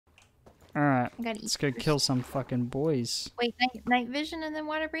Alright, I gotta eat let's go first. kill some fucking boys. Wait, night vision and then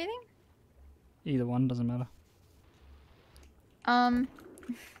water breathing? Either one, doesn't matter.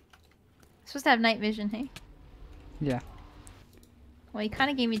 Supposed to have night vision, hey? Yeah. Well, he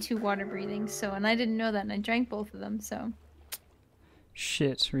kind of gave me 2 water breathings, so, and I didn't know that, and I drank both of them, so.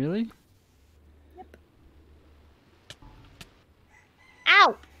 Shit, really? Yep.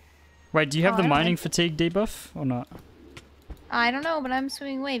 Ow! Wait, do you have Oh, the I don't mining like it. fatigue debuff or not? I don't know, but I'm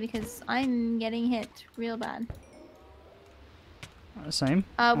swimming away because I'm getting hit real bad. Same.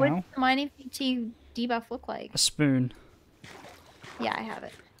 What Ow. does the mining fatigue debuff look like? A spoon. Yeah, I have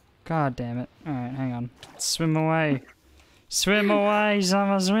it. God damn it. Alright, hang on. Swim away. Swim away,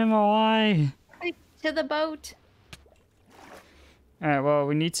 Summer, swim away! To the boat! Alright, well,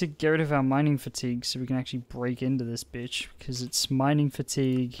 we need to get rid of our mining fatigue so we can actually break into this bitch, because it's mining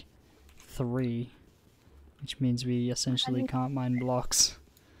fatigue 3, which means we essentially can't mine blocks.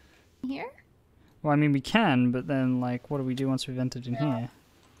 Here? Well, I mean, we can, but then, like, what do we do once we've entered in here?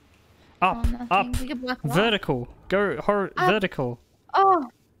 Up! Oh, Up! nothing. We could block it off. Vertical! Go vertical! Oh!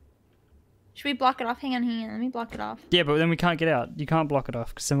 Should we block it off? Hang on. Let me block it off. Yeah, but then we can't get out. You can't block it off,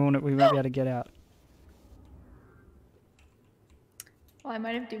 because then we won't be able to get out. Well, I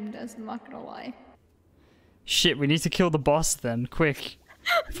might have doomed us, I'm not gonna lie. Shit, we need to kill the boss then, quick.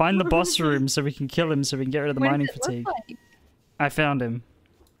 Find the boss room so we can kill him so we can get rid of the What mining does it fatigue. look like? I found him.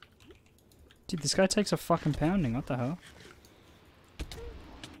 Dude, this guy takes a fucking pounding, what the hell?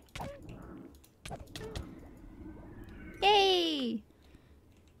 Yay!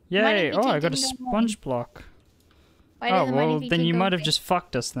 Yay! Mining Oh, I fatigue got a didn't go sponge block. Why Oh, did the well, mining then fatigue you go might have away? just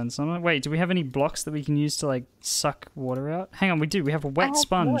fucked us then, son. Wait, do we have any blocks that we can use to, like, suck water out? Hang on, we do. We have a I wet have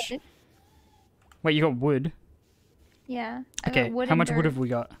sponge. wood. Wait, you got wood? Yeah. I got Okay, wood how and much wood dirt. have we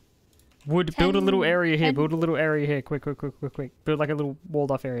got? Wood, build a little 10 area here, 10 build a little area here. Quick. Build, like, a little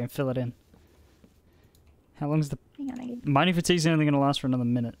walled off area and fill it in. How long's the... Hang on, I get... Mining fatigue's only going to last for another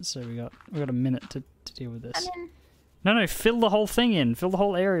minute, so we got a minute to deal with this. I'm in. No, fill the whole thing in. Fill the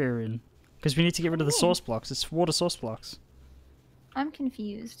whole area in. Because we need to get rid of the do you source blocks. It's water source blocks. I'm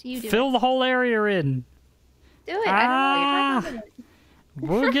confused. You do Fill it. the whole area in. Do it. I don't know what you're talking about.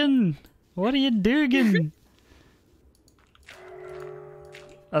 Wogan, what are you doing?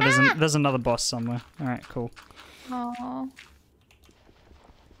 Oh, there's another boss somewhere. Alright, cool. Aw.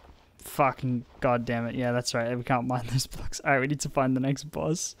 Fucking goddamn it. Yeah, that's right. We can't mine those blocks. Alright, we need to find the next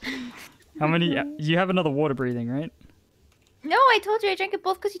boss. How many... You have another water breathing, right? No, I told you I drank it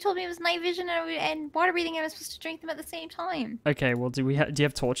both because you told me it was night vision and water breathing and I was supposed to drink them at the same time. Okay, well, do you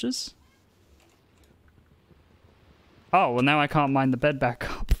have torches? Oh, well, now I can't mine the bed back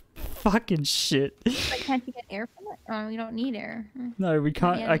up. Fucking shit. Like, can't you get air from it? Oh, you don't need air. No, we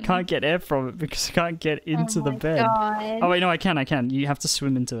can't. I can't get air from it because I can't get into the bed. God. Oh wait, no, I can. You have to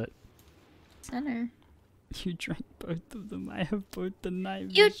swim into it. Center. You drank both of them. I have both the night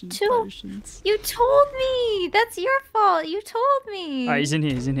You vision too. potions. You told me! That's your fault. You told me. Alright, he's in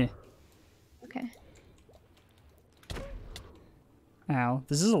here. He's in here. Okay. Ow.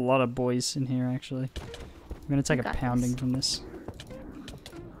 This is a lot of boys in here, actually. I'm gonna take a Got pounding this. from this.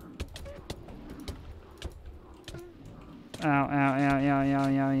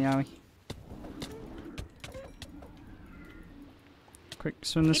 Ow. Quick,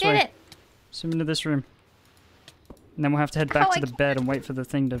 swim this You did way. it. Swim into this room. And then we'll have to head Ow, back I to the bed and wait for the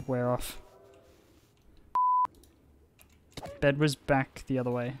thing to wear off. Bed was back the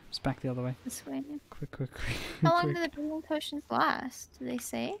other way. It's back the other way. This way. Quick. How long do the breathing potions last? Do they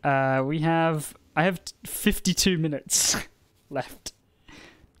say? I have 52 minutes left.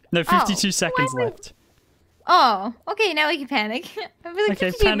 No, 52 seconds why would- left. Oh, okay. Now we can panic. I was like, Okay,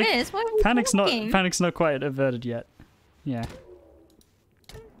 52 minutes. What are we thinking? Panic's not quite averted yet. Yeah.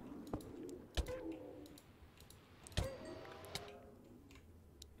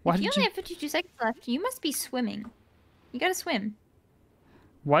 Why If you did only you have 52 seconds left, you must be swimming. You gotta swim.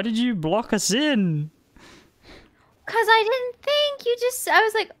 Why did you block us in? Cause I didn't think you just. I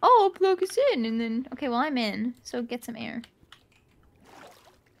was like, oh, plug us in, and then okay, well I'm in. So get some air.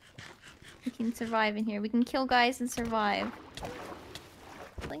 We can survive in here. We can kill guys and survive.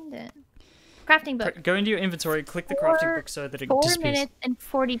 Cleaned it. Crafting book. Go into your inventory, click the crafting book so that it 4 disappears. minutes and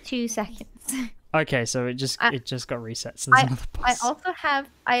 42 seconds. Okay, so it just got reset. So there's another boss.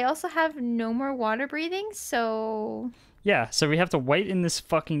 I also have no more water breathing, so Yeah, so we have to wait in this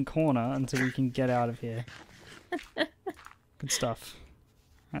fucking corner until we can get out of here. Good stuff.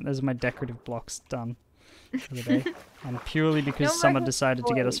 Right, those are my decorative blocks done for the day. And purely because No more someone decided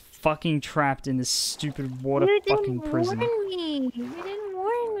to get us boys. fucking trapped in this stupid water you fucking didn't prison. warn me. You didn't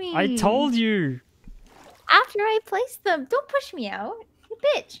warn me. I told you! After I placed them. Don't push me out. You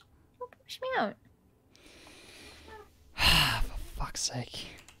bitch. Don't push Push me out. For fuck's sake.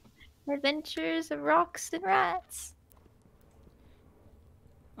 Adventures of rocks and rats.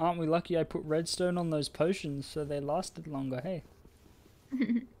 Aren't we lucky I put redstone on those potions so they lasted longer, hey?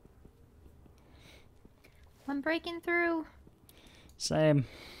 I'm breaking through. Same.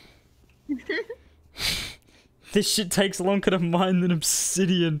 This shit takes longer to mine than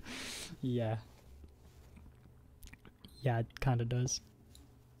obsidian. Yeah. Yeah, it kinda does.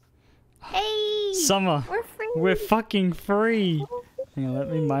 Hey! Summer! We're free! We're fucking free! Hang on, let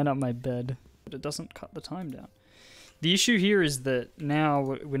me mine up my bed. But it doesn't cut the time down. The issue here is that now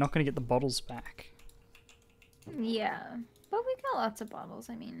we're not going to get the bottles back. Yeah. But we got lots of bottles,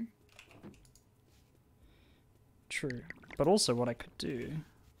 I mean. True. But also what I could do,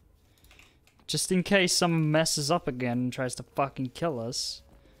 just in case someone messes up again and tries to fucking kill us,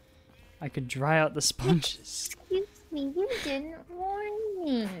 I could dry out the sponges. Excuse me, you didn't warn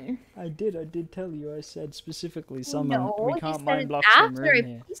me. I did tell you. I said specifically, Summer, No, we you can't said mine it blocks from after I room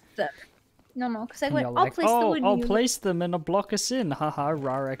here. placed them. No, because I And went, you're I'll like, place the oh, wood. I'll and you place them and I'll block us in. Haha,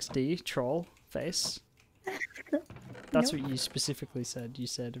 rar XD, troll, face. That's what you specifically said. You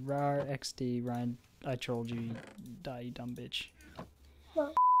said, rar XD, Ryan, I trolled you, die, you dumb bitch.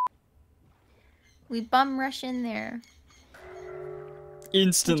 We bum rush in there. Which I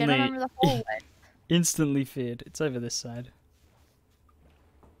Instantly, don't remember the whole one. instantly feared. It's over this side.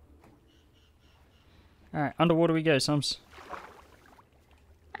 Alright, underwater we go, Sums.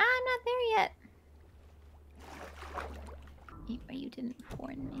 I'm not there yet. You didn't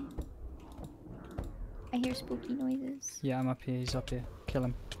warn me. I hear spooky noises. Yeah, I'm up here, he's up here. Kill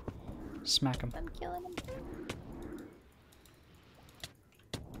him. Smack him. I'm killing him.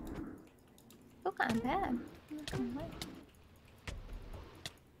 Look, I'm bad. I'm not gonna lie.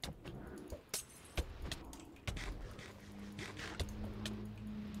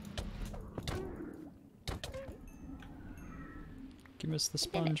 Give us the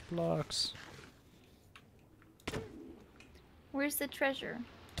sponge blocks. Where's the treasure?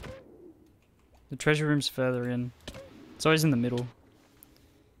 The treasure room's further in. It's always in the middle.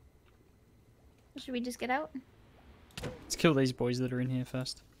 Should we just get out? Let's kill these boys that are in here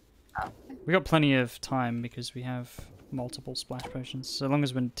first. Oh. We got plenty of time because we have multiple splash potions. So long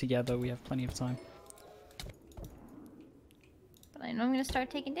as we're together, we have plenty of time. But I know I'm gonna start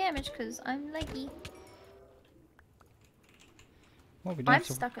taking damage because I'm leggy. Well, we don't I'm have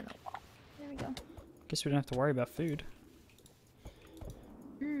to, stuck in the wall. There we go. guess we don't have to worry about food.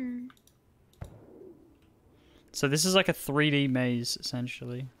 Hmm. So this is like a 3D maze,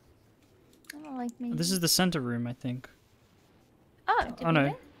 essentially. I don't like me. This is the center room, I think. Oh, did Oh we no,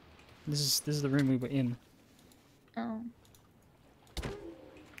 win? this is the room we were in. Oh.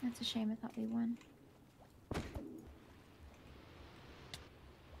 That's a shame. I thought we won.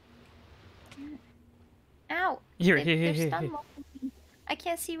 Ow! Here, They- here, they're here, stun here. locking me. I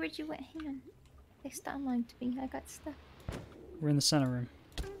can't see where you went. Hang on. They stun locked me. I got stuck. We're in the center room.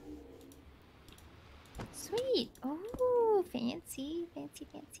 Sweet. Oh, fancy, fancy,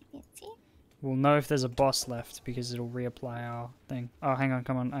 fancy, fancy. We'll know if there's a boss left because it'll reapply our thing. Oh, hang on,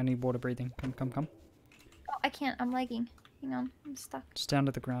 come on. I need water breathing. Come, come, come. Oh, I can't. I'm lagging. Hang on. I'm stuck. Just down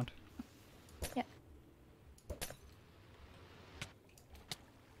to the ground. Yeah.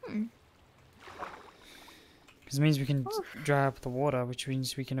 Hmm. Because it means we can Oof. dry up the water, which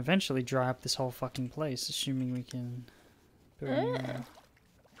means we can eventually dry up this whole fucking place, assuming we can build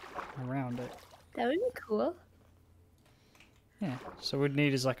around it. That would be cool. Yeah, so what we'd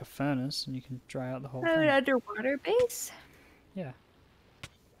need is like a furnace, and you can dry out the whole An thing. underwater base. Yeah.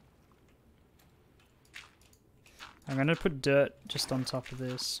 I'm gonna put dirt just on top of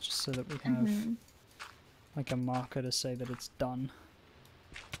this, just so that we have like a marker to say that it's done.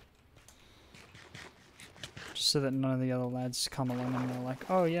 Just so that none of the other lads come along and they're like,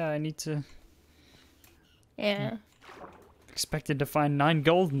 oh yeah, I need to... Yeah. Expected to find 9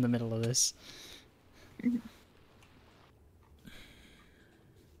 gold in the middle of this.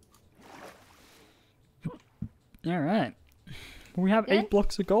 Alright. We have Good. 8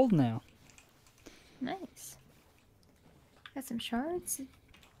 blocks of gold now. Nice. Got some shards.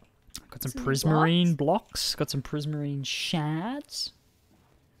 Got some Some prismarine blocks. Got some prismarine shards.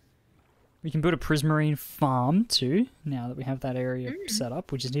 We can build a prismarine farm too, now that we have that area set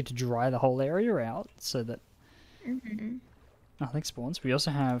up. We just need to dry the whole area out so that nothing spawns. We also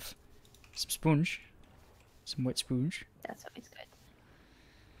have some sponge. Some wet sponge. That's always good.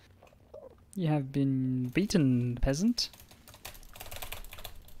 You have been beaten, peasant.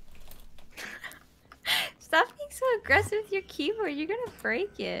 Stop being so aggressive with your keyboard. You're gonna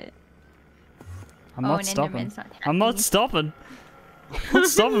break it. I'm Oh, not and stopping. Enderman's not I'm not happy. stopping.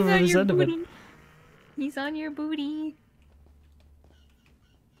 What's stopping him from He's on this your Enderman? booty. He's on your booty.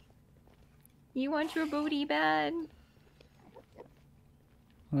 You want your booty bad.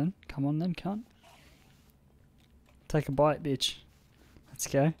 Well then, come on then, cunt. Take a bite, bitch. Let's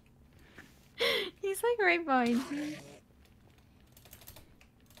go. He's like right behind you.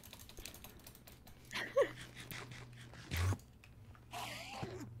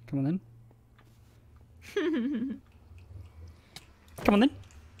 Come on then. Come on then.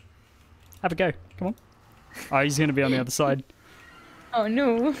 Have a go. Come on. Oh, he's gonna be on the other side. Oh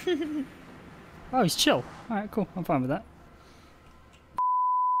no. Oh, he's chill. Alright, cool. I'm fine with that.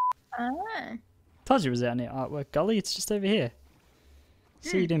 Ah. Told you it was out near Artwork Gully. It's just over here.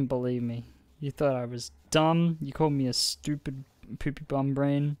 See, you didn't believe me. You thought I was dumb. You called me a stupid poopy bum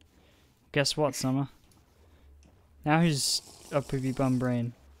brain. Guess what, Summer? Now who's a poopy bum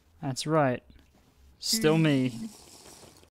brain? That's right. Still me.